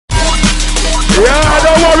Yeah,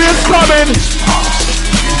 don't worry, it's coming.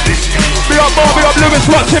 Big up Mark, big up Lewis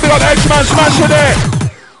watching, big up X-Man smashing it.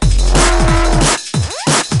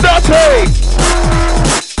 Dirty.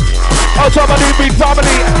 Outside my new big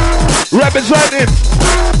family, representing.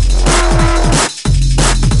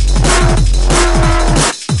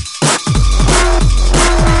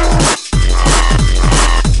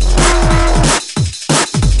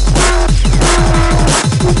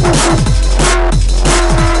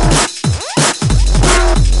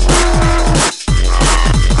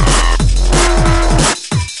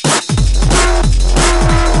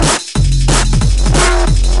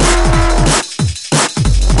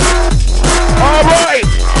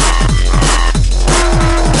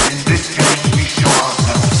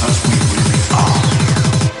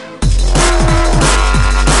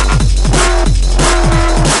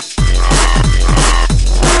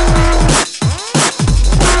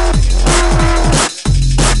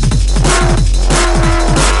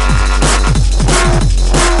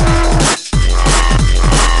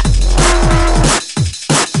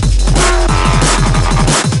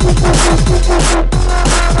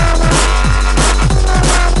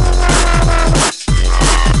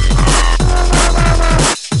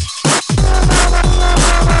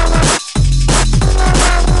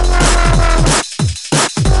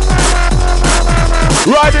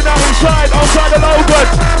 Riding out outside the Logan.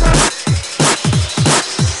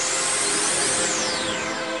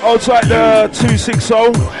 Outside the 260.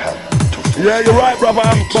 Yeah, you're right, brother.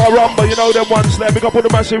 Barumba, you know them ones there. Big up on the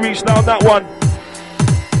massive reach now, that one.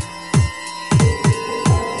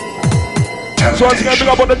 So once again, big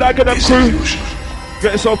up on the Dagenham crew.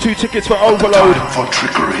 Get yourself 2 tickets for Overload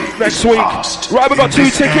next week. Right, we got 2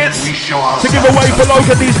 tickets to give away for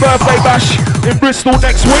Logan D's birthday bash in Bristol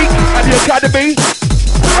next week at the Academy.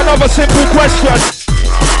 Another simple question.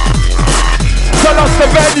 Tell us the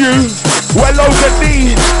venue where Logan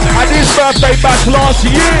D had his birthday bash last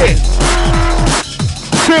year.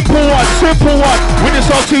 Simple one. Win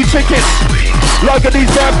yourself 2 tickets. Logan D's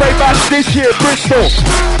birthday bash this year, Bristol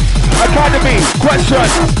Academy. Question.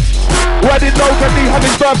 Where did Logan D have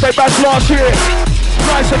his birthday bash last year?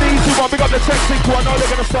 Nice and easy one. Big up the texting crew. I know they're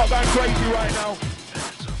going to start going crazy right now.